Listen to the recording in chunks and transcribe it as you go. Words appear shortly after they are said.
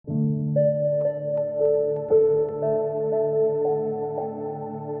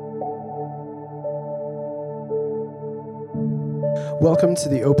Welcome to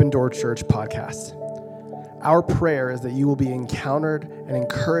the Open Door Church podcast. Our prayer is that you will be encountered and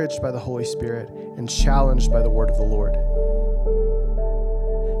encouraged by the Holy Spirit and challenged by the word of the Lord.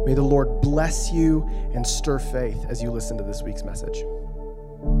 May the Lord bless you and stir faith as you listen to this week's message.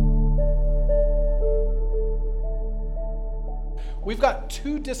 We've got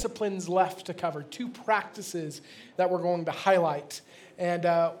two disciplines left to cover, two practices that we're going to highlight. And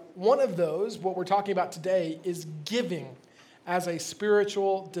one of those, what we're talking about today, is giving as a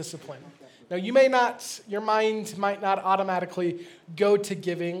spiritual discipline. Now, your mind might not automatically go to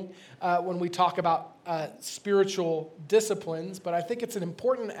giving when we talk about spiritual disciplines, but I think it's an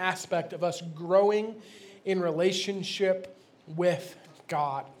important aspect of us growing in relationship with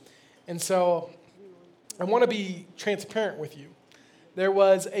God. And so I want to be transparent with you. There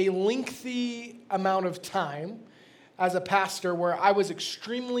was a lengthy amount of time as a pastor where I was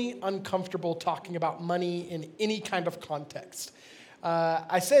extremely uncomfortable talking about money in any kind of context.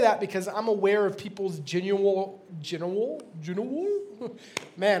 I say that because I'm aware of people's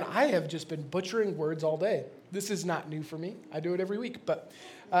Man, I have just been butchering words all day. This is not new for me. I do it every week. But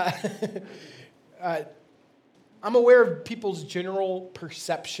I'm aware of people's general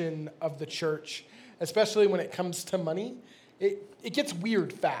perception of the church, especially when it comes to money. It gets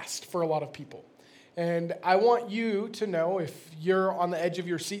weird fast for a lot of people. And I want you to know, if you're on the edge of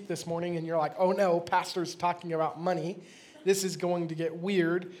your seat this morning and you're like, oh no, pastor's talking about money, this is going to get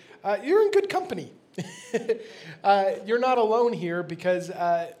weird, you're in good company. You're not alone here because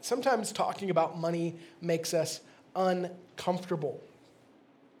sometimes talking about money makes us uncomfortable.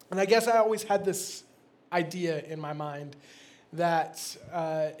 And I guess I always had this idea in my mind that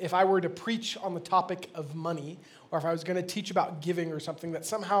if I were to preach on the topic of money, or if I was going to teach about giving or something, that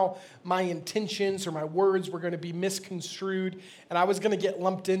somehow my intentions or my words were going to be misconstrued, and I was going to get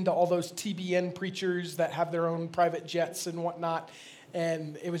lumped into all those TBN preachers that have their own private jets and whatnot,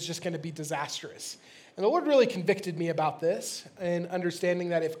 and it was just going to be disastrous. And the Lord really convicted me about this, and understanding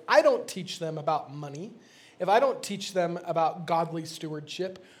that if I don't teach them about money, if I don't teach them about godly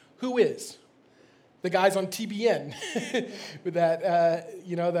stewardship, who is? The guys on TBN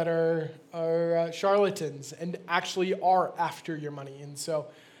that are charlatans and actually are after your money. And so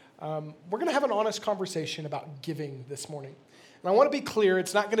we're going to have an honest conversation about giving this morning. And I want to be clear,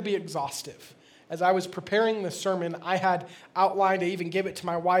 it's not going to be exhaustive. As I was preparing the sermon, I had outlined, I even gave it to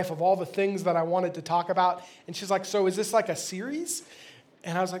my wife, of all the things that I wanted to talk about. And she's like, so is this like a series?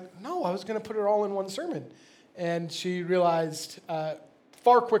 And I was like, no, I was going to put it all in one sermon. And she realized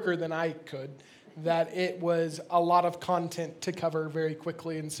far quicker than I could that it was a lot of content to cover very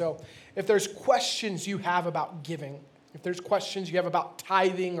quickly. And so if there's questions you have about giving, if there's questions you have about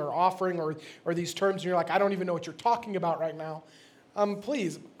tithing or offering or these terms, and you're like, I don't even know what you're talking about right now,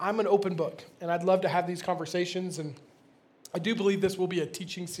 please, I'm an open book, and I'd love to have these conversations. And I do believe this will be a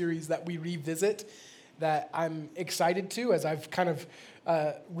teaching series that we revisit that I'm excited to, as I've kind of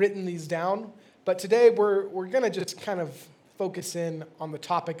written these down. But today we're going to just kind of focus in on the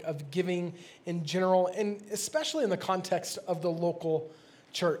topic of giving in general, and especially in the context of the local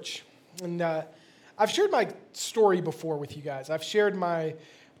church. And I've shared my story before with you guys. I've shared my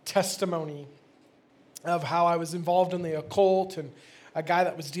testimony of how I was involved in the occult, and a guy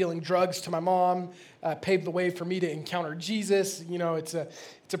that was dealing drugs to my mom paved the way for me to encounter Jesus. You know, it's a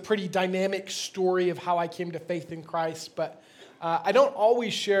pretty dynamic story of how I came to faith in Christ, but I don't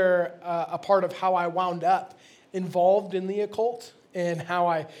always share a part of how I wound up involved in the occult and how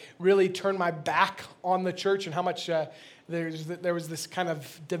I really turned my back on the church, and how much there was this kind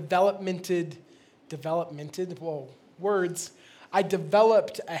of developmented, I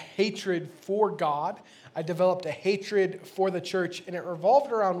developed a hatred for God. I developed a hatred for the church, and it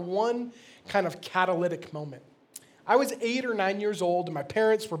revolved around one kind of catalytic moment. I was 8 or 9 years old, and my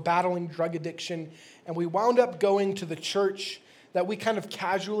parents were battling drug addiction, and we wound up going to the church that we kind of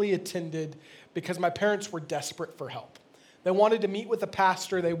casually attended because my parents were desperate for help. They wanted to meet with a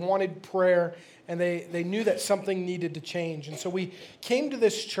pastor, they wanted prayer, and they knew that something needed to change. And so we came to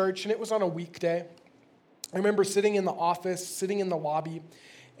this church, and it was on a weekday. I remember sitting in the office, sitting in the lobby,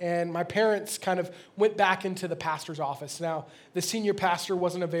 and my parents kind of went back into the pastor's office. Now, the senior pastor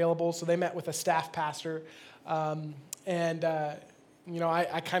wasn't available, so they met with a staff pastor. I kind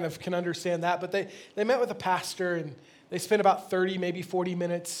of can understand that, but they met with a pastor, and they spent about 30, maybe 40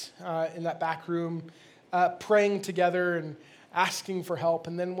 minutes in that back room praying together and asking for help.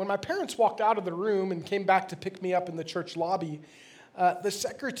 And then when my parents walked out of the room and came back to pick me up in the church lobby, the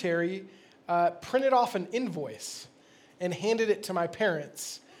secretary printed off an invoice and handed it to my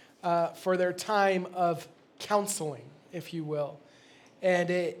parents for their time of counseling, if you will.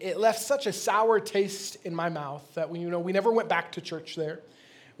 And it left such a sour taste in my mouth that we never went back to church there.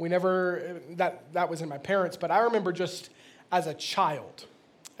 We never, that was in my parents, but I remember just as a child,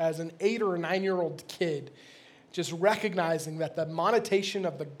 as an 8 or 9-year-old kid, just recognizing that the monetization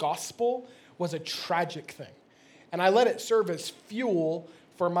of the gospel was a tragic thing. And I let it serve as fuel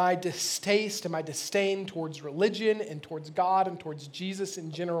for my distaste and my disdain towards religion and towards God and towards Jesus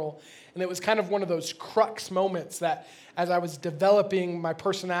in general. And it was kind of one of those crux moments that as I was developing my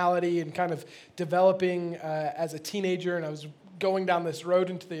personality and kind of developing as a teenager, and I was going down this road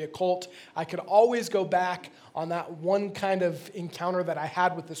into the occult, I could always go back on that one kind of encounter that I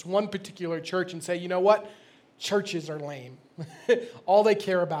had with this one particular church and say, you know what? Churches are lame. All they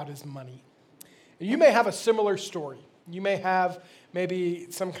care about is money. And you may have a similar story. You may have maybe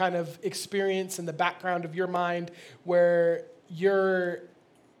some kind of experience in the background of your mind where your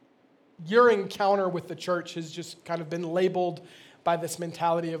encounter with the church has just kind of been labeled by this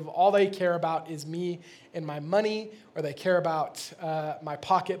mentality of all they care about is me and my money, or they care about my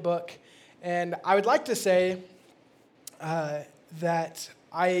pocketbook. And I would like to say that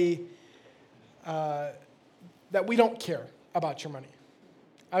we don't care about your money.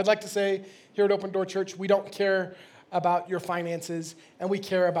 I would like to say here at Open Door Church, we don't care about your finances, and we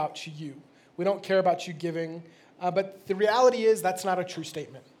care about you. We don't care about you giving, but the reality is that's not a true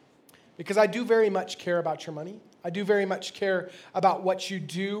statement. Because I do very much care about your money. I do very much care about what you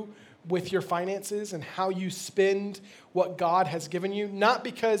do with your finances and how you spend what God has given you. Not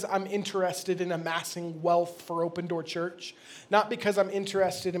because I'm interested in amassing wealth for Open Door Church. Not because I'm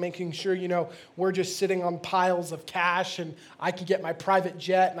interested in making sure, we're just sitting on piles of cash and I can get my private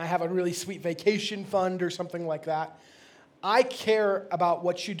jet and I have a really sweet vacation fund or something like that. I care about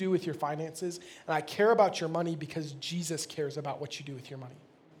what you do with your finances, and I care about your money because Jesus cares about what you do with your money.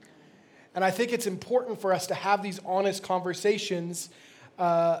 And I think it's important for us to have these honest conversations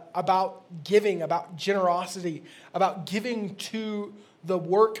about giving, about generosity, about giving to the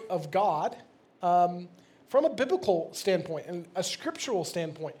work of God from a biblical standpoint and a scriptural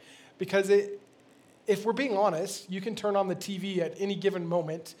standpoint. Because if we're being honest, you can turn on the TV at any given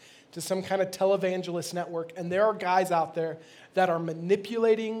moment to some kind of televangelist network, and there are guys out there that are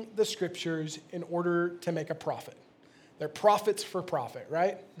manipulating the scriptures in order to make a profit. They're prophets for profit,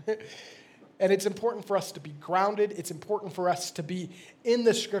 right? And it's important for us to be grounded. It's important for us to be in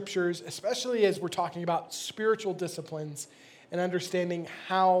the scriptures, especially as we're talking about spiritual disciplines and understanding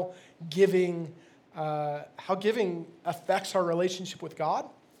how giving affects our relationship with God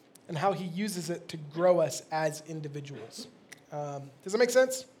and how he uses it to grow us as individuals. Does that make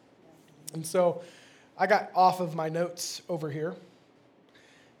sense? And so I got off of my notes over here.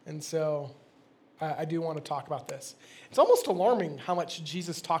 And so I do want to talk about this. It's almost alarming how much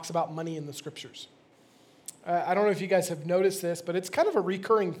Jesus talks about money in the scriptures. I don't know if you guys have noticed this, but it's kind of a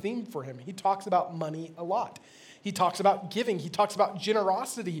recurring theme for him. He talks about money a lot. He talks about giving. He talks about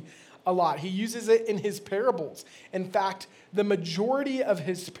generosity a lot. He uses it in his parables. In fact, the majority of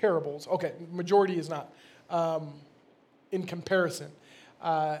his parables, majority is not in comparison.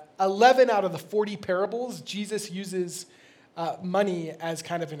 11 out of the 40 parables, Jesus uses money as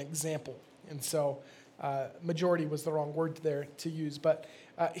kind of an example. And so majority was the wrong word there to use, but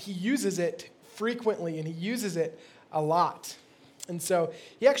he uses it frequently and he uses it a lot. And so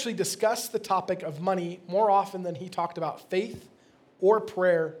he actually discussed the topic of money more often than he talked about faith or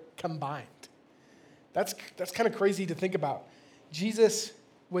prayer combined. That's kind of crazy to think about. Jesus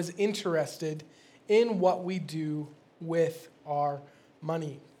was interested in what we do with our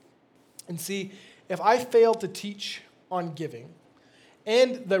money. And see, if I fail to teach on giving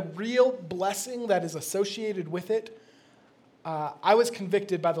and the real blessing that is associated with it, I was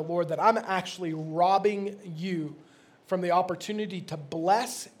convicted by the Lord that I'm actually robbing you from the opportunity to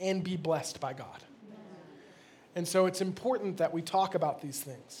bless and be blessed by God. And so it's important that we talk about these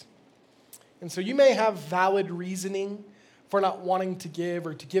things. And so you may have valid reasoning for not wanting to give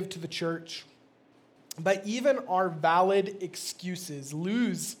or to give to the church, but even our valid excuses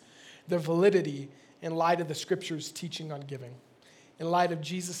lose their validity in light of the scripture's teaching on giving, in light of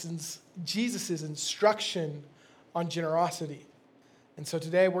Jesus's instruction on generosity. And so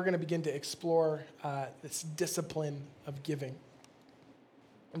today we're going to begin to explore this discipline of giving.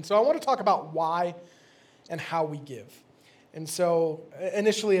 And so I want to talk about why and how we give. And so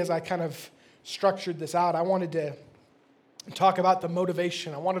initially, as I kind of structured this out, I wanted to talk about the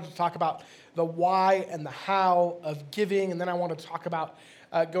motivation. I wanted to talk about the why and the how of giving, and then I want to talk about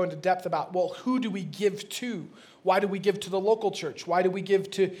go into depth about, well, who do we give to? Why do we give to the local church? Why do we give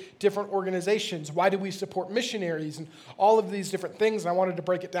to different organizations? Why do we support missionaries? And all of these different things. And I wanted to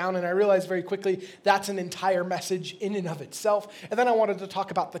break it down, and I realized very quickly that's an entire message in and of itself. And then I wanted to talk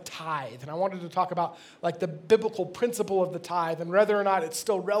about the tithe, and I wanted to talk about like the biblical principle of the tithe and whether or not it's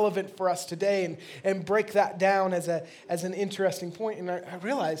still relevant for us today, and break that down as an interesting point. And I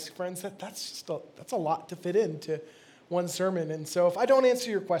realized, friends, that's a lot to fit into one sermon. And so if I don't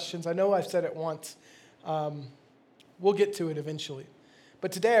answer your questions, I know I've said it once. We'll get to it eventually.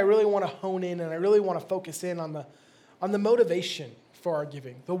 But today I really want to hone in, and I really want to focus in on the motivation for our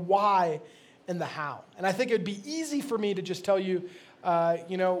giving, the why and the how. And I think it would be easy for me to just tell you,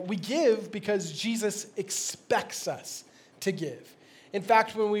 we give because Jesus expects us to give. In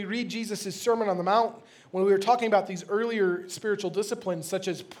fact, when we read Jesus' Sermon on the Mount, when we were talking about these earlier spiritual disciplines, such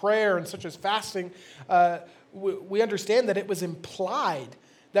as prayer and such as fasting, we understand that it was implied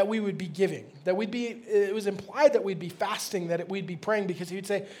that we would be giving, it was implied that we'd be fasting, that we'd be praying, because he would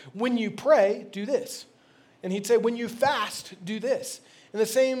say, when you pray, do this. And he'd say, when you fast, do this. In the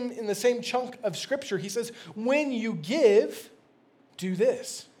same chunk of scripture, he says, when you give, do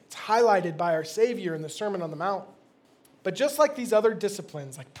this. It's highlighted by our Savior in the Sermon on the Mount. But just like these other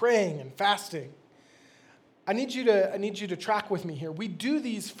disciplines, like praying and fasting, I need you to track with me here. We do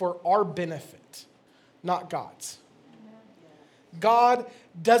these for our benefit, not God's. God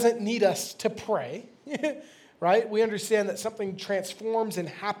doesn't need us to pray, right? We understand that something transforms and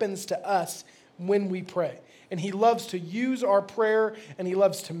happens to us when we pray. And he loves to use our prayer, and he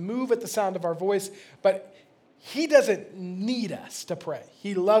loves to move at the sound of our voice, but he doesn't need us to pray.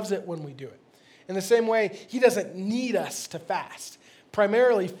 He loves it when we do it. In the same way, he doesn't need us to fast.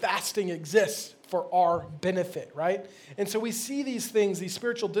 Primarily, fasting exists for our benefit, right? And so we see these things, these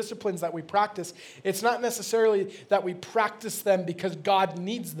spiritual disciplines that we practice. It's not necessarily that we practice them because God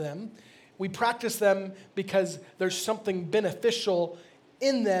needs them. We practice them because there's something beneficial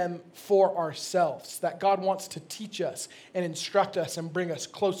in them for ourselves, that God wants to teach us and instruct us and bring us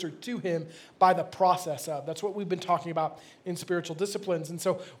closer to him by the process of. That's what we've been talking about in spiritual disciplines. And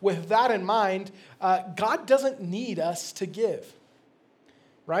so with that in mind, God doesn't need us to give.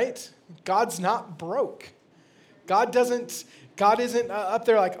 Right? God's not broke. God isn't up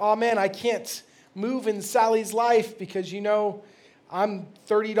there like, oh man, I can't move in Sally's life because, I'm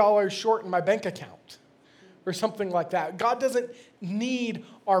 $30 short in my bank account or something like that. God doesn't need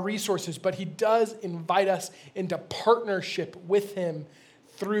our resources, but he does invite us into partnership with him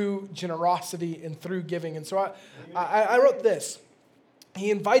through generosity and through giving. And so I wrote this.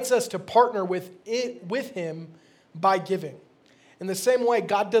 He invites us to partner with him by giving. In the same way,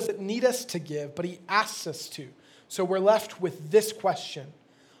 God doesn't need us to give, but he asks us to. So we're left with this question.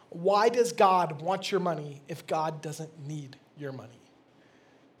 Why does God want your money if God doesn't need your money?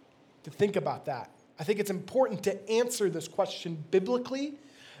 To think about that. I think it's important to answer this question biblically,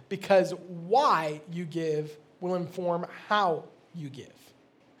 because why you give will inform how you give.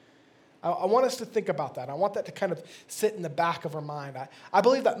 I want us to think about that. I want that to kind of sit in the back of our mind. I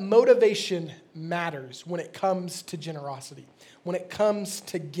believe that motivation matters when it comes to generosity, when it comes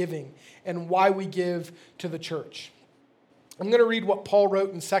to giving, and why we give to the church. I'm going to read what Paul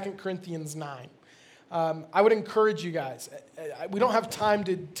wrote in 2 Corinthians 9. I would encourage you guys. We don't have time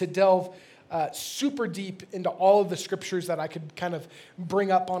to delve super deep into all of the scriptures that I could kind of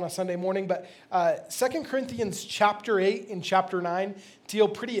bring up on a Sunday morning, but 2 Corinthians chapter 8 and chapter 9 deal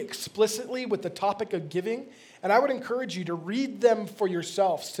pretty explicitly with the topic of giving, and I would encourage you to read them for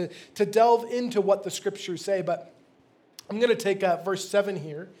yourselves, to delve into what the scriptures say. But I'm going to take verse 7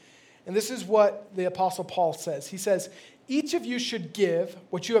 here, and this is what the Apostle Paul says. He says, each of you should give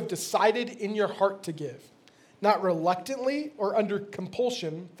what you have decided in your heart to give, not reluctantly or under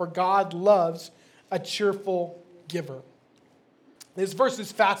compulsion, for God loves a cheerful giver. This verse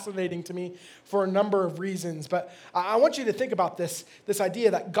is fascinating to me for a number of reasons, but I want you to think about this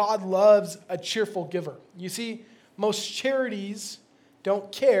idea that God loves a cheerful giver. You see, most charities don't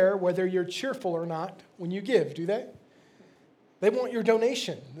care whether you're cheerful or not when you give, do they? They want your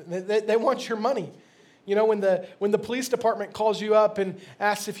donation. They want your money. When the police department calls you up and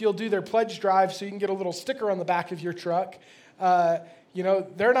asks if you'll do their pledge drive so you can get a little sticker on the back of your truck,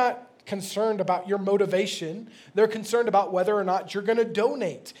 they're not concerned about your motivation. They're concerned about whether or not you're going to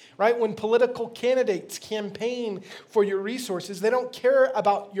donate, right? When political candidates campaign for your resources, they don't care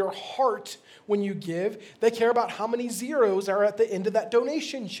about your heart when you give. They care about how many zeros are at the end of that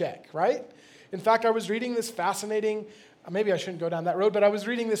donation check, right? In fact, I was reading this fascinating maybe I shouldn't go down that road, but I was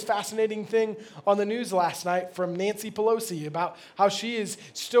reading this fascinating thing on the news last night from Nancy Pelosi about how she is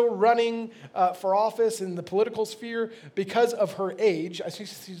still running for office in the political sphere because of her age. I think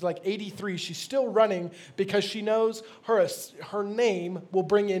she's like 83. She's still running because she knows her name will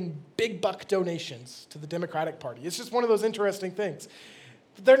bring in big buck donations to the Democratic Party. It's just one of those interesting things.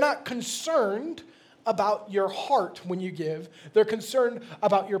 They're not concerned about your heart when you give. They're concerned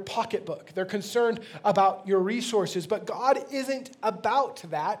about your pocketbook. They're concerned about your resources. But God isn't about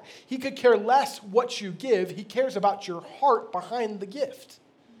that. He could care less what you give. He cares about your heart behind the gift.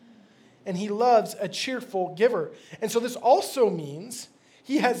 And he loves a cheerful giver. And so this also means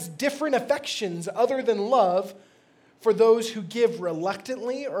he has different affections other than love for those who give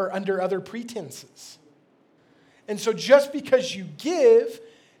reluctantly or under other pretenses. And so just because you give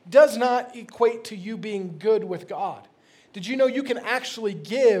does not equate to you being good with God. Did you know you can actually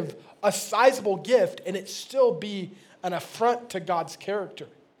give a sizable gift and it still be an affront to God's character?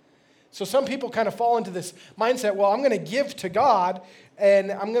 So some people kind of fall into this mindset, well, I'm going to give to God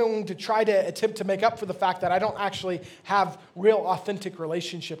and I'm going to try to attempt to make up for the fact that I don't actually have real authentic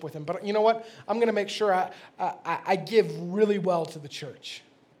relationship with him. But you know what? I'm going to make sure I give really well to the church.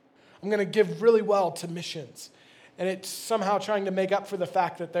 I'm going to give really well to missions. And it's somehow trying to make up for the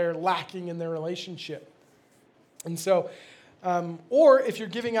fact that they're lacking in their relationship. And so, or if you're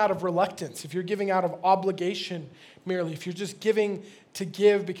giving out of reluctance, if you're giving out of obligation merely, if you're just giving to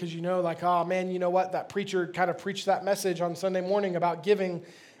give because you know, like, oh man, you know what, that preacher kind of preached that message on Sunday morning about giving.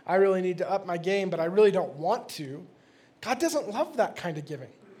 I really need to up my game, but I really don't want to. God doesn't love that kind of giving.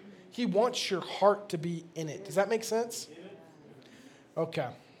 He wants your heart to be in it. Does that make sense? Okay.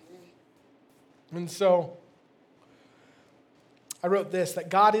 And so, I wrote this, that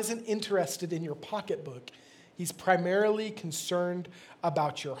God isn't interested in your pocketbook. He's primarily concerned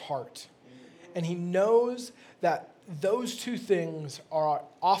about your heart. And he knows that those two things are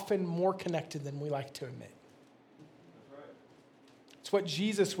often more connected than we like to admit. It's what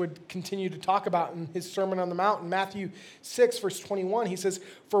Jesus would continue to talk about in his Sermon on the Mount. In Matthew 6, verse 21, he says,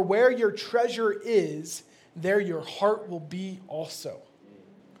 "For where your treasure is, there your heart will be also."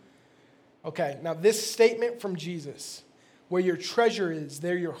 Okay, now this statement from Jesus, where your treasure is,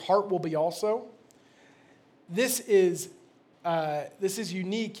 there your heart will be also. This is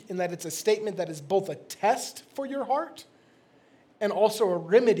unique in that it's a statement that is both a test for your heart and also a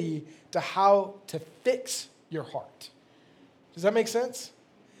remedy to how to fix your heart. Does that make sense?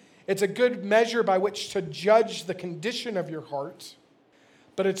 It's a good measure by which to judge the condition of your heart,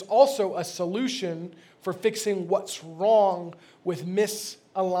 but it's also a solution for fixing what's wrong with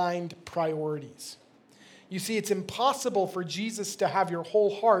misaligned priorities. You see, it's impossible for Jesus to have your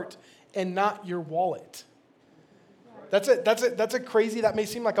whole heart and not your wallet. That's a crazy, that may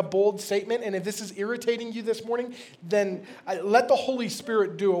seem like a bold statement, and if this is irritating you this morning, then let the Holy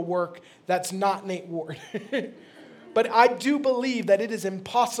Spirit do a work that's not Nate Ward. But I do believe that it is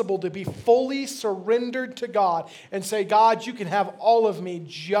impossible to be fully surrendered to God and say, God, you can have all of me,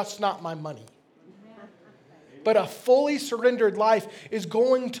 just not my money. But a fully surrendered life is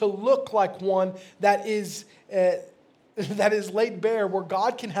going to look like one that is laid bare, where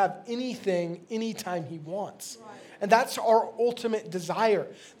God can have anything, anytime he wants. Right. And that's our ultimate desire.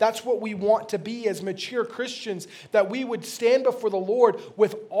 That's what we want to be as mature Christians, that we would stand before the Lord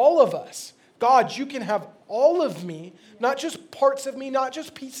with all of us. God, you can have all of me, not just parts of me, not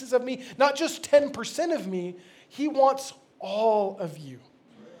just pieces of me, not just 10% of me. He wants all of you.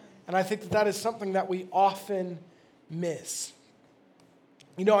 And I think that is something that we often miss.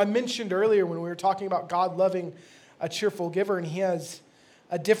 You know, I mentioned earlier when we were talking about God loving a cheerful giver, and he has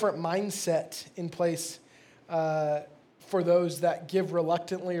a different mindset in place for those that give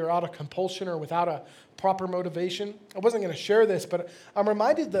reluctantly or out of compulsion or without a proper motivation. I wasn't going to share this, but I'm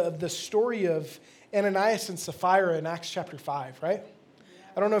reminded of the story of Ananias and Sapphira in Acts chapter 5, right?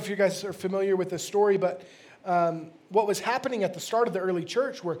 I don't know if you guys are familiar with this story, but what was happening at the start of the early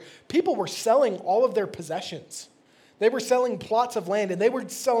church where people were selling all of their possessions. They were selling plots of land, and they were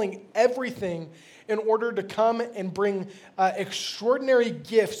selling everything in order to come and bring extraordinary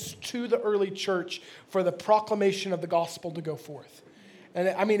gifts to the early church for the proclamation of the gospel to go forth. And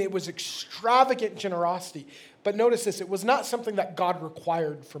I mean, it was extravagant generosity. But notice this, it was not something that God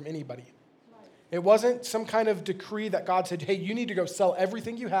required from anybody. It wasn't some kind of decree that God said, hey, you need to go sell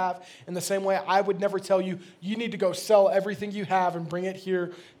everything you have. In the same way, I would never tell you, you need to go sell everything you have and bring it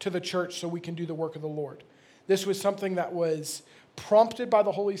here to the church so we can do the work of the Lord. This was something that was prompted by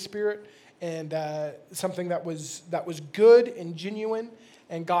the Holy Spirit and something that was good and genuine,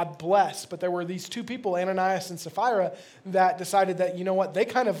 and God blessed. But there were these two people, Ananias and Sapphira, that decided that, you know what, they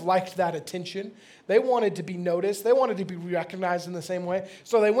kind of liked that attention. They wanted to be noticed. They wanted to be recognized in the same way.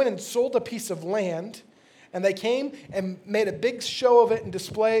 So they went and sold a piece of land, and they came and made a big show of it and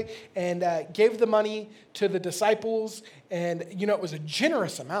display, and gave the money to the disciples. And, you know, it was a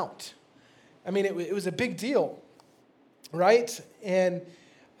generous amount. I mean, it was a big deal, right? And,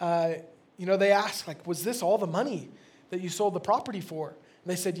 you know, they asked, like, was this all the money that you sold the property for?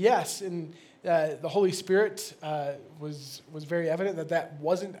 And they said yes. And the Holy Spirit was very evident that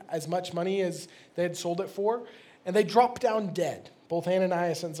wasn't as much money as they had sold it for. And they dropped down dead, both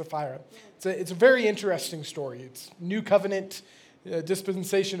Ananias and Sapphira. It's a very interesting story. It's New Covenant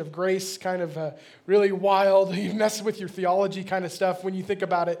dispensation of grace, kind of really wild. You mess with your theology kind of stuff. When you think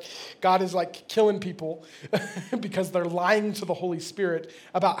about it, God is like killing people because they're lying to the Holy Spirit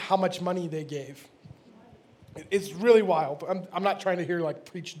about how much money they gave. It's really wild. I'm not trying to hear like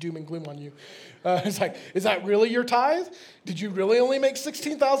preach doom and gloom on you. It's like, is that really your tithe? Did you really only make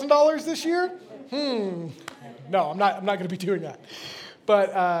 $16,000 this year? No, I'm not going to be doing that.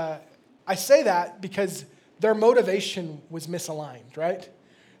 But I say that because their motivation was misaligned, right?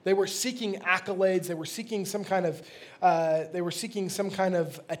 They were seeking accolades. They were seeking some kind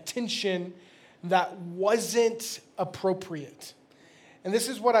of attention that wasn't appropriate. And this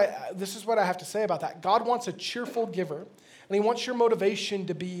is what I have to say about that. God wants a cheerful giver, and he wants your motivation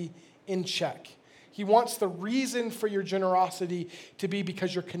to be in check. He wants the reason for your generosity to be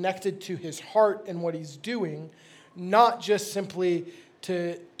because you're connected to his heart and what he's doing, not just simply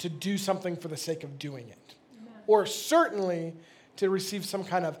to do something for the sake of doing it. Amen. Or certainly to receive some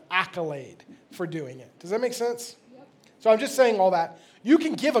kind of accolade for doing it. Does that make sense? Yep. So I'm just saying all that. You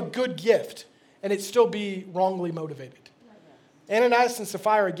can give a good gift and it still be wrongly motivated. Ananias and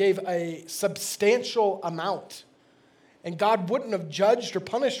Sapphira gave a substantial amount, and God wouldn't have judged or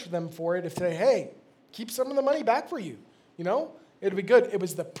punished them for it if they, hey, keep some of the money back for you. You know, it'd be good. It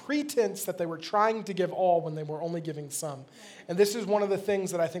was the pretense that they were trying to give all when they were only giving some. And this is one of the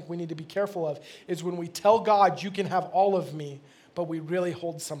things that I think we need to be careful of, is when we tell God, you can have all of me, but we really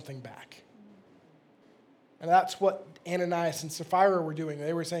hold something back. And that's what Ananias and Sapphira were doing.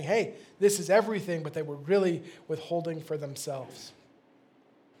 They were saying, hey, this is everything, but they were really withholding for themselves.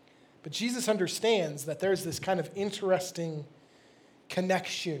 But Jesus understands that there's this kind of interesting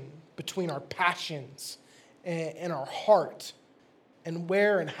connection between our passions and our heart and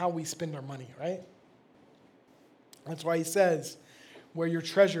where and how we spend our money, right? That's why he says, where your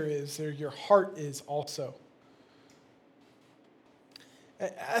treasure is, there your heart is also.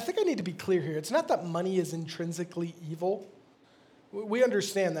 I think I need to be clear here. It's not that money is intrinsically evil. We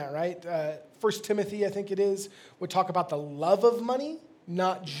understand that, right? 1 Timothy, I think it is, would talk about the love of money,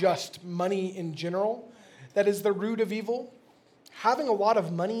 not just money in general. That is the root of evil. Having a lot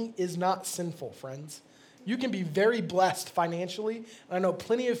of money is not sinful, friends. You can be very blessed financially. And I know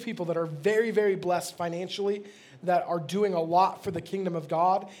plenty of people that are very, very blessed financially that are doing a lot for the kingdom of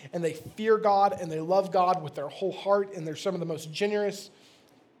God, and they fear God and they love God with their whole heart, and they're some of the most generous,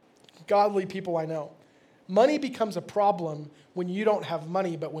 godly people I know. Money becomes a problem when you don't have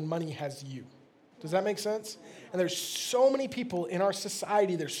money, but when money has you. Does that make sense? And there's so many people in our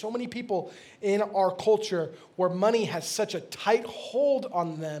society, there's so many people in our culture where money has such a tight hold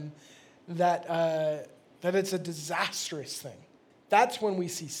on them that it's a disastrous thing. That's when we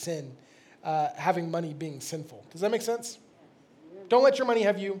see sin, having money being sinful. Does that make sense? Don't let your money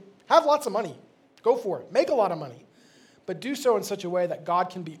have you. Have lots of money. Go for it. Make a lot of money. But do so in such a way that God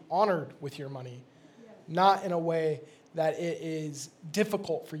can be honored with your money, not in a way that it is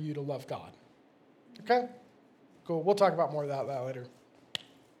difficult for you to love God. Okay? Cool. We'll talk about more about that later.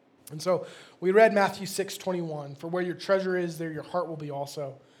 And so we read Matthew 6:21, for where your treasure is, there your heart will be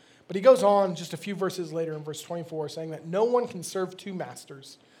also. But he goes on just a few verses later in verse 24, saying that no one can serve two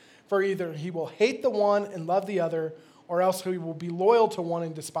masters, for either he will hate the one and love the other, or else he will be loyal to one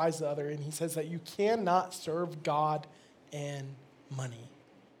and despise the other. And he says that you cannot serve God and money.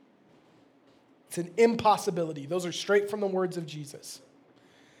 It's an impossibility. Those are straight from the words of Jesus.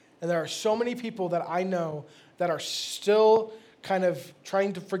 And there are so many people that I know that are still kind of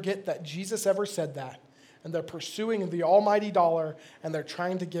trying to forget that Jesus ever said that. And they're pursuing the almighty dollar, and they're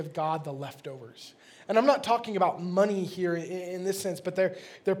trying to give God the leftovers. And I'm not talking about money here in this sense, but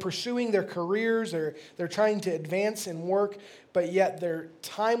they're pursuing their careers, they're trying to advance in work, but yet their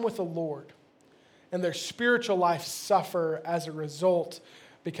time with the Lord and their spiritual life suffer as a result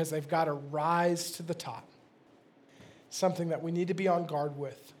because they've got to rise to the top. Something that we need to be on guard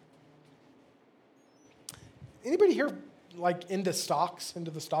with. Anybody here like into stocks,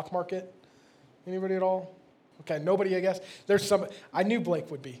 into the stock market? Anybody at all? Okay, nobody, I guess. There's some, I knew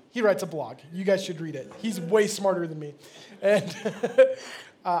Blake would be. He writes a blog. You guys should read it. He's way smarter than me. And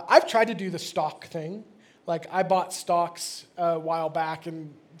I've tried to do the stock thing. Like, I bought stocks a while back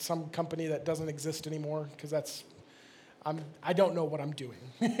in some company that doesn't exist anymore because I don't know what I'm doing.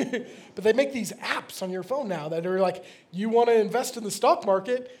 But they make these apps on your phone now that are like, you want to invest in the stock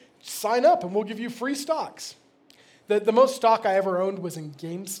market, sign up and we'll give you free stocks. The most stock I ever owned was in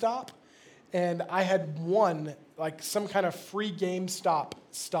GameStop. And I had won like some kind of free GameStop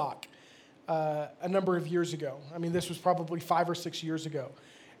stock a number of years ago. I mean, this was probably 5 or 6 years ago.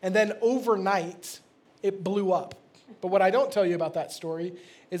 And then overnight, it blew up. But what I don't tell you about that story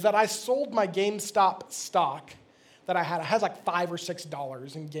is that I sold my GameStop stock that I had. I had like $5 or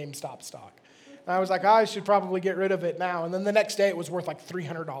 $6 in GameStop stock. And I was like, I should probably get rid of it now. And then the next day, it was worth like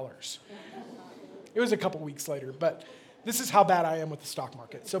 $300. It was a couple weeks later, but this is how bad I am with the stock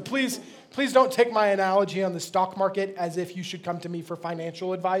market. So please don't take my analogy on the stock market as if you should come to me for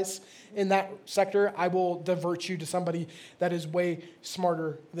financial advice in that sector. I will divert you to somebody that is way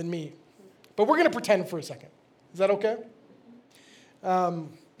smarter than me. But we're going to pretend for a second. Is that okay?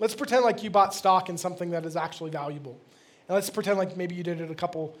 Let's pretend like you bought stock in something that is actually valuable. And let's pretend like maybe you did it a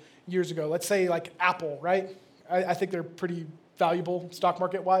couple years ago. Let's say like Apple, right? I think they're pretty valuable stock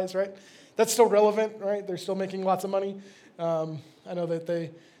market-wise, right? That's still relevant, right? They're still making lots of money. I know that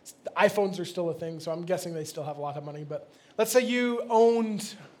the iPhones are still a thing, so I'm guessing they still have a lot of money. But let's say you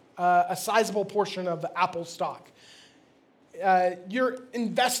owned a sizable portion of the Apple stock. You're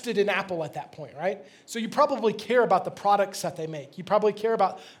invested in Apple at that point, right? So you probably care about the products that they make. You probably care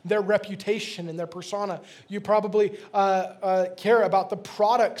about their reputation and their persona. You probably care about the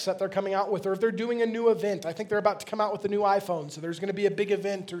products that they're coming out with, or if they're doing a new event. I think they're about to come out with a new iPhone, so there's going to be a big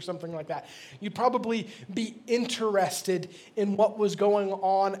event or something like that. You'd probably be interested in what was going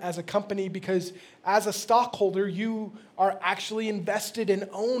on as a company because as a stockholder, you are actually invested and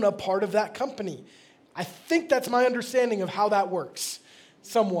own a part of that company. I think that's my understanding of how that works,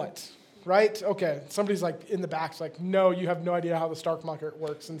 somewhat, right? Okay, somebody's like in the back, like, no, you have no idea how the stock market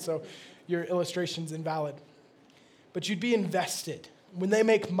works, and so your illustration's invalid. But you'd be invested. When they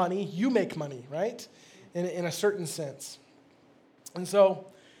make money, you make money, right? In a certain sense. And so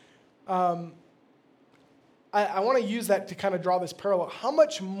I want to use that to kind of draw this parallel. How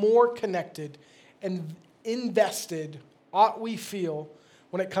much more connected and invested ought we feel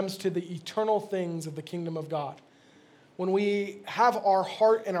when it comes to the eternal things of the kingdom of God? When we have our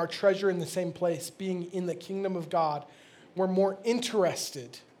heart and our treasure in the same place, being in the kingdom of God, we're more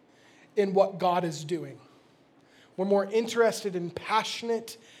interested in what God is doing. We're more interested and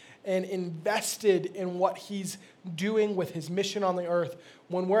passionate and invested in what he's doing with his mission on the earth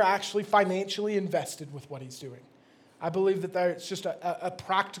when we're actually financially invested with what he's doing. I believe that it's just a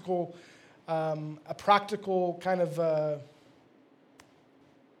practical kind of...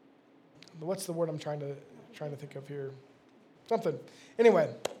 what's the word I'm trying to think of here? Something.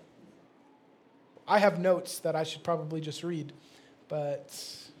 Anyway, I have notes that I should probably just read, but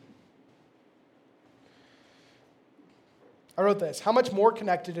I wrote this. How much more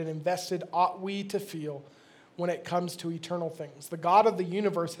connected and invested ought we to feel when it comes to eternal things? The God of the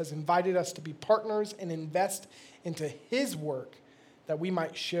universe has invited us to be partners and invest into his work that we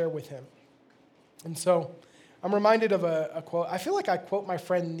might share with him. And so I'm reminded of a quote. I feel like I quote my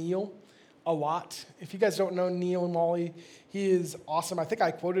friend Neil a lot. If you guys don't know Neil Molly, he is awesome. I think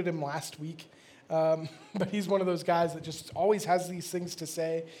I quoted him last week, but he's one of those guys that just always has these things to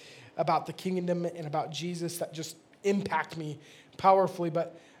say about the kingdom and about Jesus that just impact me powerfully.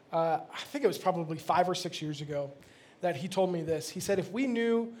 But I think it was probably 5 or 6 years ago that he told me this. He said, if we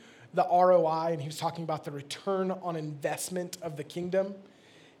knew the ROI, and he was talking about the return on investment of the kingdom,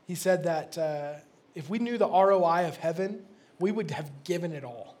 he said that if we knew the ROI of heaven, we would have given it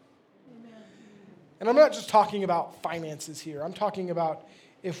all. And I'm not just talking about finances here. I'm talking about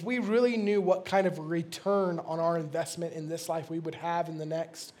if we really knew what kind of return on our investment in this life we would have in the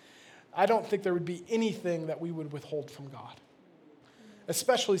next, I don't think there would be anything that we would withhold from God,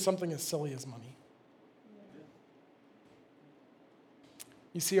 especially something as silly as money.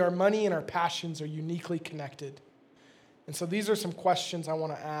 You see, our money and our passions are uniquely connected. And so these are some questions I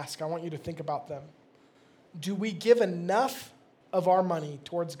want to ask. I want you to think about them. Do we give enough of our money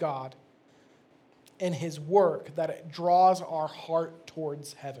towards God and his work that it draws our heart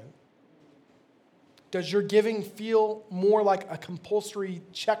towards heaven? Does your giving feel more like a compulsory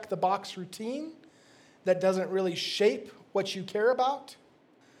check-the-box routine that doesn't really shape what you care about?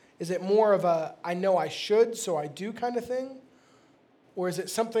 Is it more of a, I know I should, so I do kind of thing? Or is it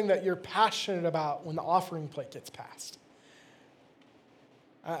something that you're passionate about when the offering plate gets passed?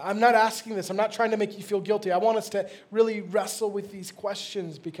 I'm not asking this. I'm not trying to make you feel guilty. I want us to really wrestle with these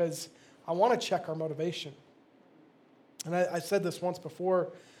questions because I want to check our motivation. And I said this once before,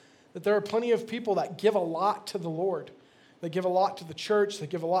 that there are plenty of people that give a lot to the Lord. They give a lot to the church. They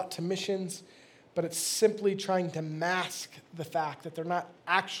give a lot to missions. But it's simply trying to mask the fact that they're not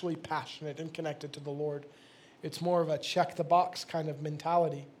actually passionate and connected to the Lord. It's more of a check-the-box kind of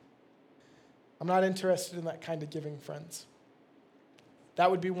mentality. I'm not interested in that kind of giving, friends. That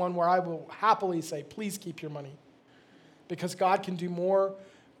would be one where I will happily say, please keep your money. Because God can do more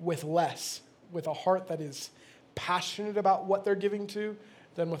with less, with a heart that is passionate about what they're giving to,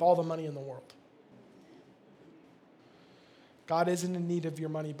 than with all the money in the world. God isn't in need of your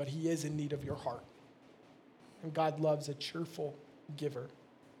money, but he is in need of your heart. And God loves a cheerful giver.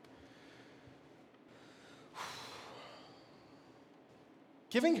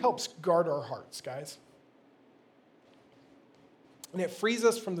 Giving helps guard our hearts, guys. And it frees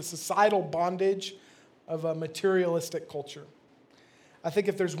us from the societal bondage of a materialistic culture. I think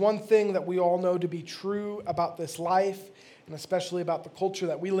if there's one thing that we all know to be true about this life, and especially about the culture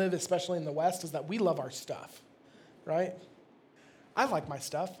that we live, especially in the West, is that we love our stuff, right? I like my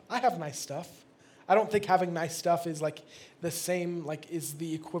stuff. I have nice stuff. I don't think having nice stuff is like the same, like is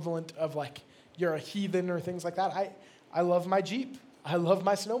the equivalent of like you're a heathen or things like that. I love my Jeep. I love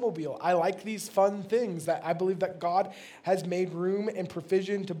my snowmobile. I like these fun things that I believe that God has made room and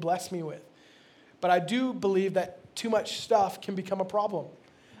provision to bless me with. But I do believe that too much stuff can become a problem.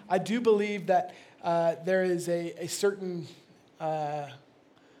 I do believe that there is a certain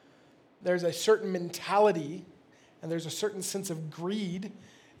mentality and there's a certain sense of greed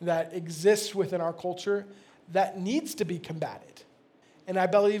that exists within our culture that needs to be combated. And I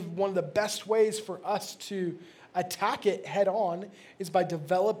believe one of the best ways for us to attack it head on is by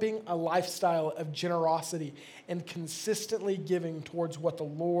developing a lifestyle of generosity and consistently giving towards what the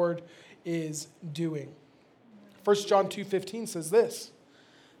Lord is doing. 1 John 2:15 says this,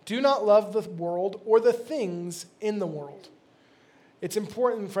 "Do not love the world or the things in the world." It's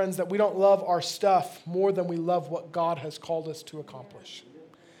important, friends, that we don't love our stuff more than we love what God has called us to accomplish.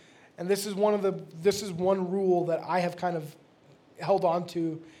 And this is one rule that I have kind of held on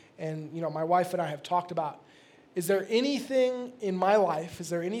to, and my wife and I have talked about. Is there anything in my life, is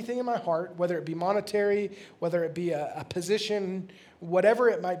there anything in my heart, whether it be monetary, whether it be a position, whatever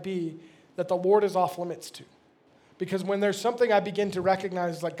it might be, that the Lord is off limits to? Because when there's something I begin to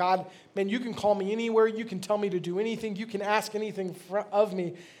recognize, like, God, man, you can call me anywhere, you can tell me to do anything, you can ask anything of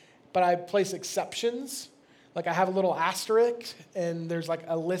me, but I place exceptions. Like I have a little asterisk, and there's like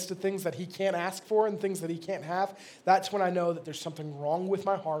a list of things that he can't ask for and things that he can't have. That's when I know that there's something wrong with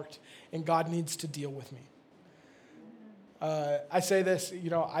my heart, and God needs to deal with me. I say this,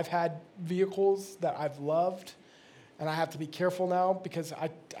 I've had vehicles that I've loved, and I have to be careful now because I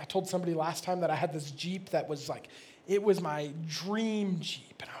told somebody last time that I had this Jeep that was like, it was my dream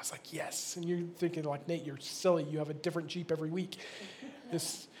Jeep. And I was like, yes. And you're thinking like, Nate, you're silly. You have a different Jeep every week.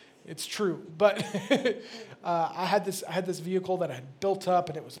 It's true. But I had this vehicle that I had built up,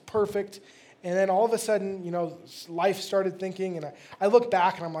 and it was perfect. And then all of a sudden, life started thinking, and I look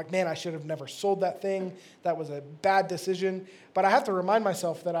back and I'm like, man, I should have never sold that thing. That was a bad decision. But I have to remind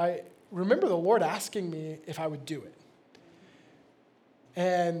myself that I remember the Lord asking me if I would do it.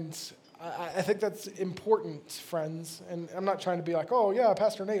 And I think that's important, friends. And I'm not trying to be like, oh, yeah,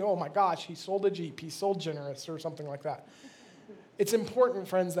 Pastor Nate, oh my gosh, he sold a Jeep. He sold generous or something like that. It's important,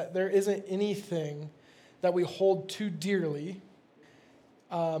 friends, that there isn't anything that we hold too dearly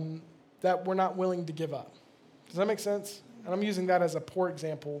that we're not willing to give up. Does that make sense? And I'm using that as a poor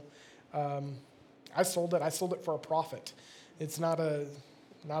example. I sold it. I sold it for a profit. It's not a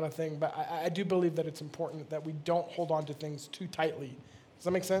thing, but I do believe that it's important that we don't hold on to things too tightly. Does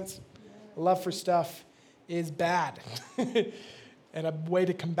that make sense? Yeah. Love for stuff is bad. And a way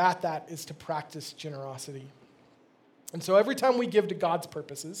to combat that is to practice generosity. And so every time we give to God's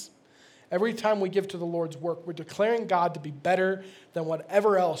purposes, every time we give to the Lord's work, we're declaring God to be better than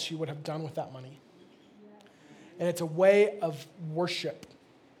whatever else you would have done with that money. And it's a way of worship.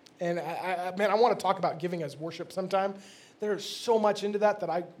 And I want to talk about giving as worship sometime. There's so much into that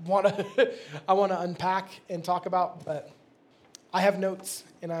I want to unpack and talk about, but I have notes,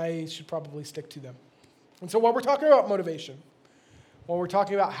 and I should probably stick to them. And so while we're talking about motivation, while we're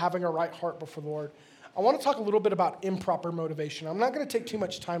talking about having a right heart before the Lord, I want to talk a little bit about improper motivation. I'm not going to take too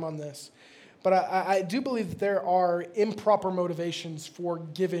much time on this, but I do believe that there are improper motivations for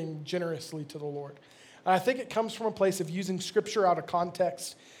giving generously to the Lord. And I think it comes from a place of using Scripture out of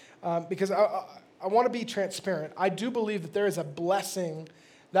context, because I want to be transparent. I do believe that there is a blessing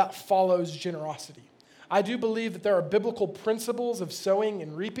that follows generosity. I do believe that there are biblical principles of sowing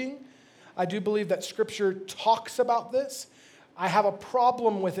and reaping. I do believe that Scripture talks about this. I have a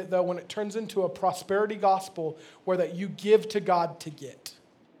problem with it, though, when it turns into a prosperity gospel where that you give to God to get.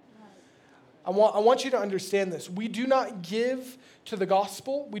 I want you to understand this. We do not give to the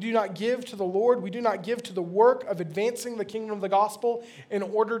gospel. We do not give to the Lord. We do not give to the work of advancing the kingdom of the gospel in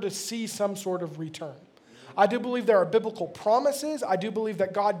order to see some sort of return. I do believe there are biblical promises. I do believe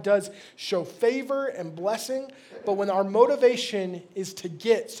that God does show favor and blessing. But when our motivation is to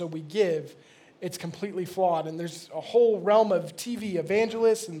get, so we give, it's completely flawed. And there's a whole realm of TV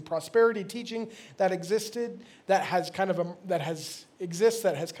evangelists and prosperity teaching that has kind of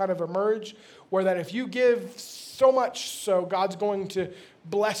emerged, where that if you give so much, so God's going to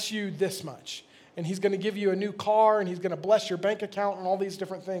bless you this much. And he's going to give you a new car, and he's going to bless your bank account and all these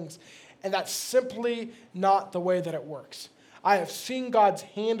different things. And that's simply not the way that it works. I have seen God's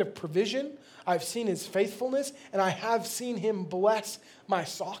hand of provision. I've seen his faithfulness, and I have seen him bless my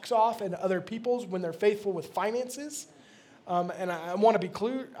socks off and other people's when they're faithful with finances. And I want to be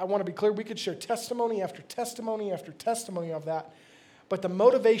clear. We could share testimony after testimony after testimony of that. But the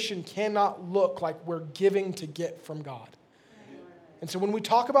motivation cannot look like we're giving to get from God. And so when we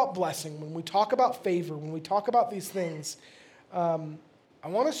talk about blessing, when we talk about favor, when we talk about these things, I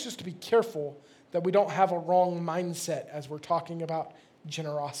want us just to be careful that we don't have a wrong mindset as we're talking about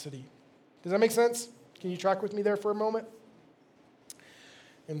generosity. Does that make sense? Can you track with me there for a moment?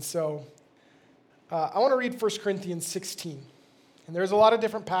 And so I want to read 1 Corinthians 16. And there's a lot of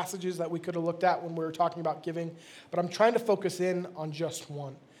different passages that we could have looked at when we were talking about giving, but I'm trying to focus in on just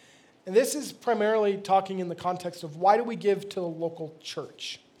one. And this is primarily talking in the context of why do we give to the local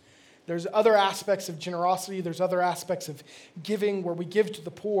church? There's other aspects of generosity. There's other aspects of giving where we give to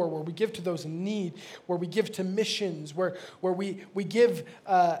the poor, where we give to those in need, where we give to missions, where we give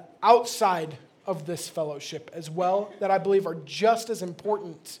outside of this fellowship as well, that I believe are just as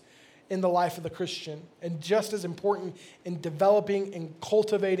important in the life of the Christian and just as important in developing and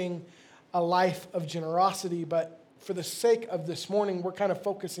cultivating a life of generosity. But for the sake of this morning, we're kind of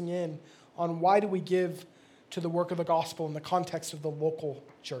focusing in on why do we give to the work of the gospel in the context of the local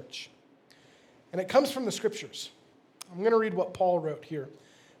church. And it comes from the scriptures. I'm going to read what Paul wrote here.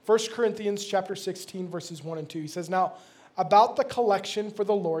 1 Corinthians chapter 16, verses 1 and 2. He says, "Now, about the collection for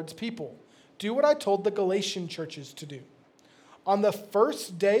the Lord's people, do what I told the Galatian churches to do. On the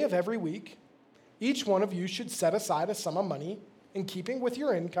first day of every week, each one of you should set aside a sum of money in keeping with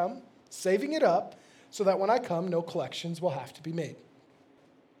your income, saving it up, so that when I come, no collections will have to be made."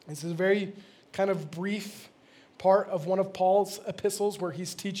 This is a very kind of brief part of one of Paul's epistles where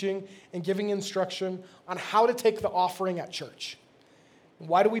he's teaching and giving instruction on how to take the offering at church.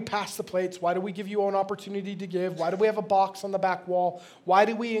 Why do we pass the plates? Why do we give you an opportunity to give? Why do we have a box on the back wall? Why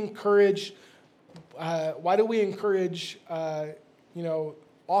do we encourage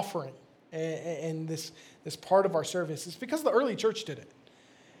offering and this part of our service? It's because the early church did it.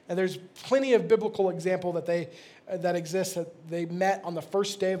 And there's plenty of biblical example that exists that they met on the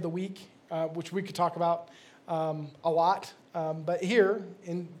first day of the week, which we could talk about a lot. But here,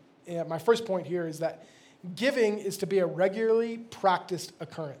 my first point here is that giving is to be a regularly practiced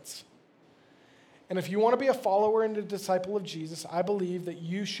occurrence. And if you want to be a follower and a disciple of Jesus, I believe that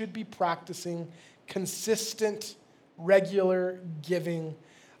you should be practicing consistent, regular giving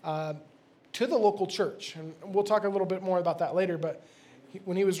to the local church. And we'll talk a little bit more about that later, but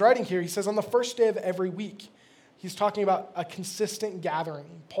when he was writing here, he says on the first day of every week, he's talking about a consistent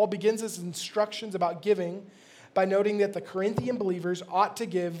gathering. Paul begins his instructions about giving by noting that the Corinthian believers ought to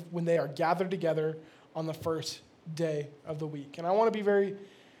give when they are gathered together on the first day of the week. And I want to be very,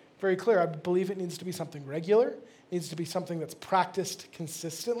 very clear. I believe it needs to be something regular. It needs to be something that's practiced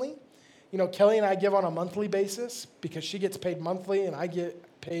consistently. You know, Kelly and I give on a monthly basis because she gets paid monthly and I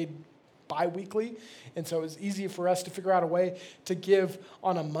get paid bi-weekly. And so it was easy for us to figure out a way to give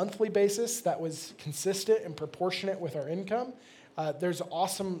on a monthly basis that was consistent and proportionate with our income. There's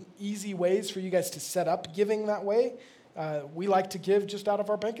awesome, easy ways for you guys to set up giving that way. We like to give just out of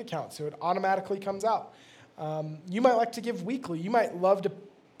our bank account, so it automatically comes out. You might like to give weekly. You might love to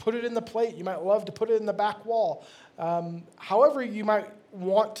put it in the plate. You might love to put it in the back wall. However you might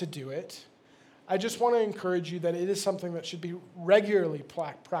want to do it, I just want to encourage you that it is something that should be regularly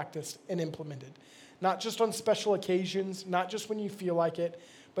practiced and implemented. Not just on special occasions, not just when you feel like it,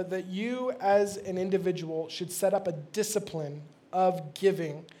 but that you as an individual should set up a discipline of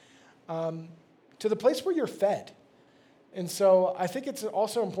giving to the place where you're fed. And so I think it's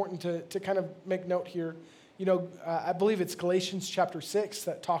also important to kind of make note here. You know, I believe it's Galatians chapter 6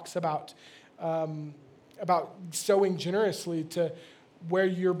 that talks about sowing generously to where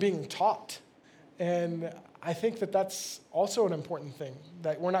you're being taught. And I think that that's also an important thing,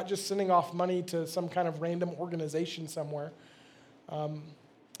 that we're not just sending off money to some kind of random organization somewhere.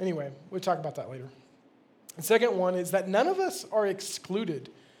 Anyway, we'll talk about that later. The second one is that none of us are excluded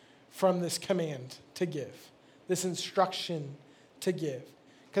from this command to give, this instruction to give.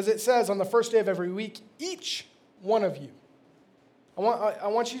 Because it says on the first day of every week, each one of you, I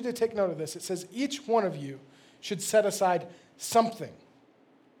want you to take note of this. It says each one of you should set aside something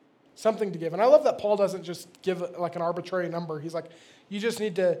to give. And I love that Paul doesn't just give like an arbitrary number. He's like, you just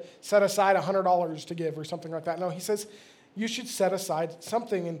need to set aside $100 to give or something like that. No, he says you should set aside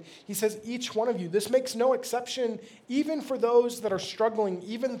something. And he says each one of you. This makes no exception even for those that are struggling,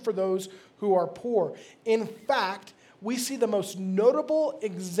 even for those who are poor. In fact, we see the most notable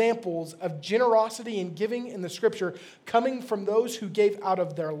examples of generosity and giving in the scripture coming from those who gave out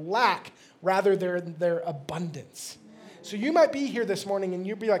of their lack rather than their abundance. So you might be here this morning and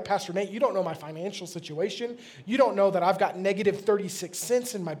you'd be like, Pastor Nate, you don't know my financial situation. You don't know that I've got negative 36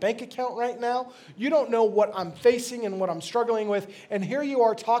 cents in my bank account right now. You don't know what I'm facing and what I'm struggling with. And here you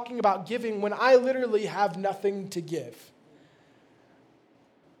are talking about giving when I literally have nothing to give.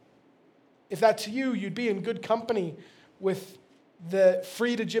 If that's you, you'd be in good company with the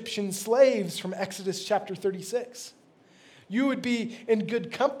freed Egyptian slaves from Exodus chapter 36. You would be in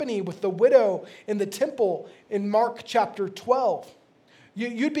good company with the widow in the temple in Mark chapter 12.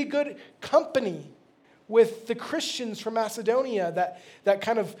 You'd be good company with the Christians from Macedonia that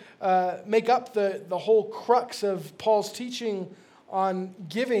kind of make up the whole crux of Paul's teaching on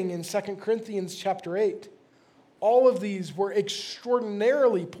giving in 2 Corinthians chapter 8. All of these were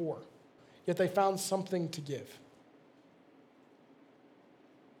extraordinarily poor, yet they found something to give.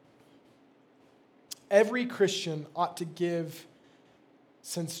 Every Christian ought to give,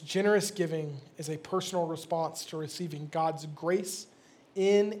 since generous giving is a personal response to receiving God's grace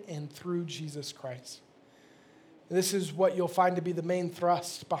in and through Jesus Christ. This is what you'll find to be the main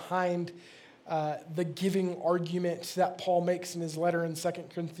thrust behind the giving argument that Paul makes in his letter in 2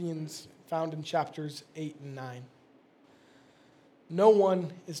 Corinthians, found in chapters 8 and 9. No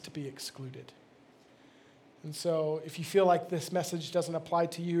one is to be excluded. And so if you feel like this message doesn't apply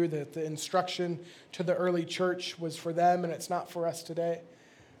to you, that the instruction to the early church was for them and it's not for us today,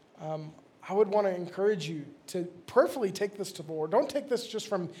 I would want to encourage you to prayerfully take this to the Lord. Don't take this just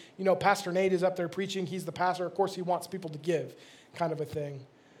from, Pastor Nate is up there preaching, he's the pastor, of course he wants people to give, kind of a thing.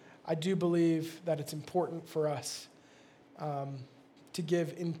 I do believe that it's important for us to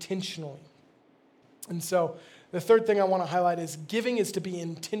give intentionally. And so the third thing I want to highlight is giving is to be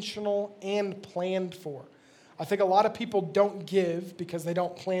intentional and planned for. I think a lot of people don't give because they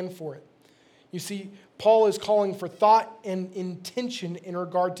don't plan for it. You see, Paul is calling for thought and intention in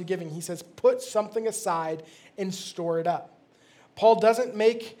regard to giving. He says, put something aside and store it up. Paul doesn't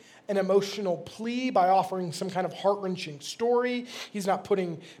make an emotional plea by offering some kind of heart-wrenching story. He's not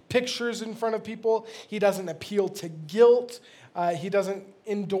putting pictures in front of people. He doesn't appeal to guilt. He doesn't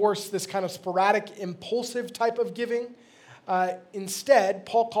endorse this kind of sporadic, impulsive type of giving. Instead,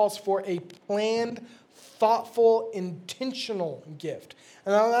 Paul calls for a planned, thoughtful, intentional gift.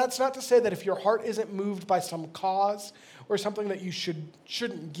 And now that's not to say that if your heart isn't moved by some cause or something that you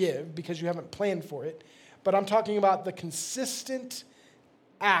shouldn't give because you haven't planned for it, but I'm talking about the consistent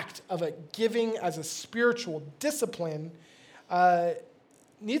act of a giving as a spiritual discipline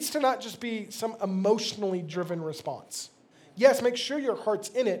needs to not just be some emotionally driven response. Yes, make sure your heart's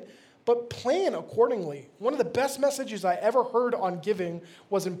in it, but plan accordingly. One of the best messages I ever heard on giving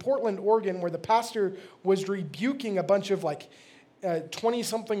was in Portland, Oregon, where the pastor was rebuking a bunch of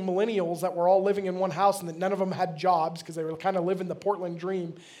 20-something millennials that were all living in one house and that none of them had jobs because they were kind of living the Portland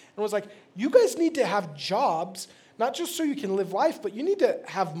dream. And was like, you guys need to have jobs, not just so you can live life, but you need to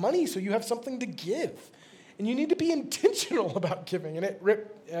have money so you have something to give. And you need to be intentional about giving. And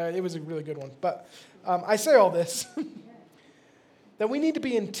it was a really good one. But I say all this, that we need to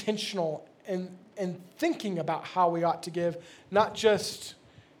be intentional and thinking about how we ought to give, not just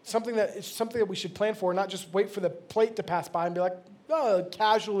something that we should plan for, not just wait for the plate to pass by and be like,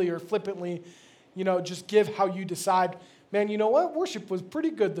 casually or flippantly, just give how you decide. Man, you know what? Worship was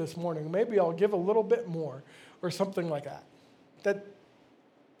pretty good this morning. Maybe I'll give a little bit more or something like that.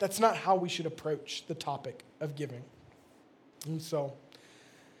 That's not how we should approach the topic of giving. And so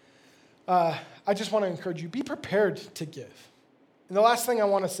I just want to encourage you, be prepared to give. And the last thing I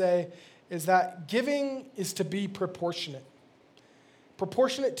want to say is that giving is to be proportionate.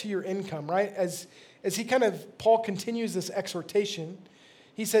 Proportionate to your income, right? As Paul continues this exhortation,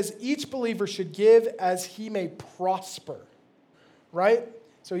 he says each believer should give as he may prosper, right?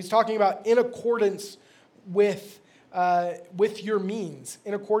 So he's talking about in accordance with with your means,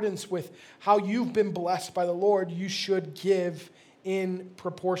 in accordance with how you've been blessed by the Lord, you should give in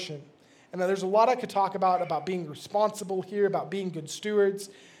proportion. And now there's a lot I could talk about being responsible here, about being good stewards.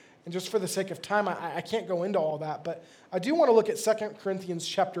 And just for the sake of time, I can't go into all that. But I do want to look at 2 Corinthians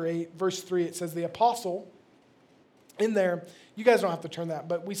chapter 8, verse 3. It says, the apostle, in there, you guys don't have to turn that,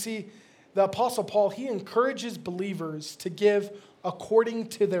 but we see the apostle Paul, he encourages believers to give according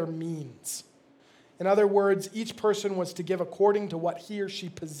to their means. In other words, each person was to give according to what he or she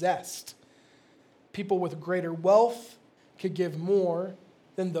possessed. People with greater wealth could give more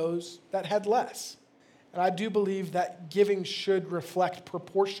than those that had less. And I do believe that giving should reflect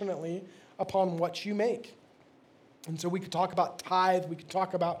proportionately upon what you make. And so we could talk about tithe, we could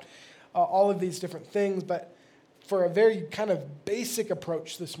talk about all of these different things, but for a very kind of basic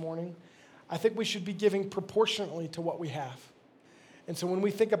approach this morning, I think we should be giving proportionately to what we have. And so when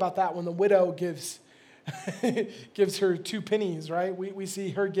we think about that, when the widow gives her 2 pennies, right, we see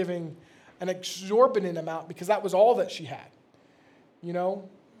her giving an exorbitant amount because that was all that she had, you know?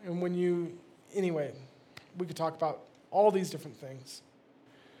 And anyway, we could talk about all these different things.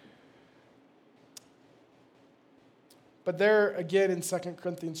 But there, again, in 2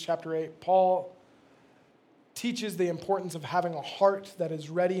 Corinthians chapter 8, Paul teaches the importance of having a heart that is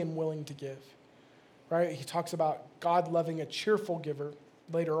ready and willing to give, right? He talks about God loving a cheerful giver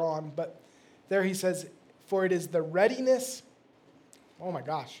later on, but there he says, for it is the readiness, oh my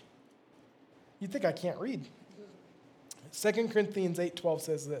gosh, you'd think I can't read. 2 Corinthians 8:12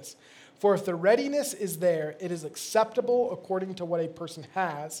 says this, for if the readiness is there, it is acceptable according to what a person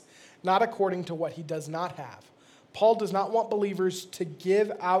has, not according to what he does not have. Paul does not want believers to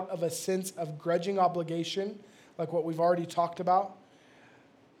give out of a sense of grudging obligation, like what we've already talked about,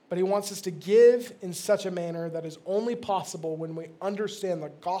 but he wants us to give in such a manner that is only possible when we understand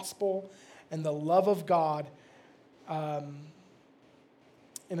the gospel and the love of God. Wow.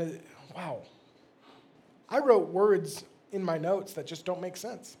 I wrote words in my notes that just don't make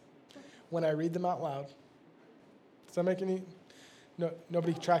sense when I read them out loud. Does that make any? No,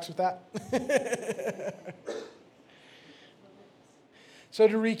 nobody tracks with that? So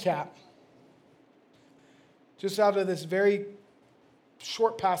to recap, just out of this very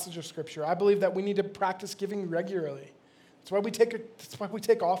short passage of Scripture, I believe that we need to practice giving regularly. That's why we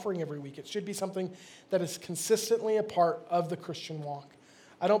take offering every week. It should be something that is consistently a part of the Christian walk.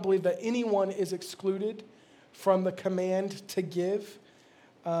 I don't believe that anyone is excluded from the command to give.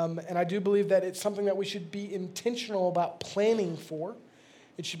 And I do believe that it's something that we should be intentional about planning for.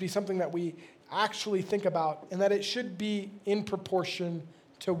 It should be something that we actually think about, and that it should be in proportion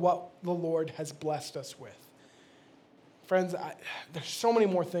to what the Lord has blessed us with. Friends, there's so many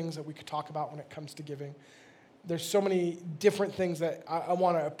more things that we could talk about when it comes to giving. There's so many different things that I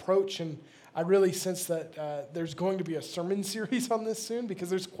want to approach, and I really sense that there's going to be a sermon series on this soon because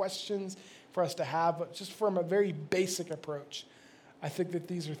there's questions for us to have, but just from a very basic approach, I think that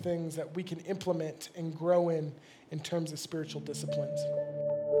these are things that we can implement and grow in terms of spiritual disciplines.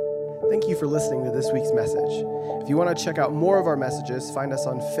 Thank you for listening to this week's message. If you want to check out more of our messages, find us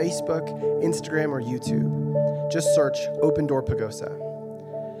on Facebook, Instagram, or YouTube. Just search Open Door Pagosa.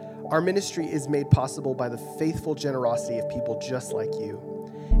 Our ministry is made possible by the faithful generosity of people just like you.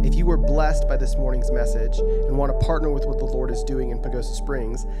 If you were blessed by this morning's message and want to partner with what the Lord is doing in Pagosa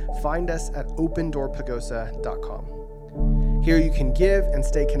Springs, find us at opendoorpagosa.com. Here you can give and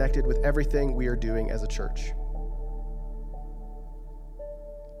stay connected with everything we are doing as a church.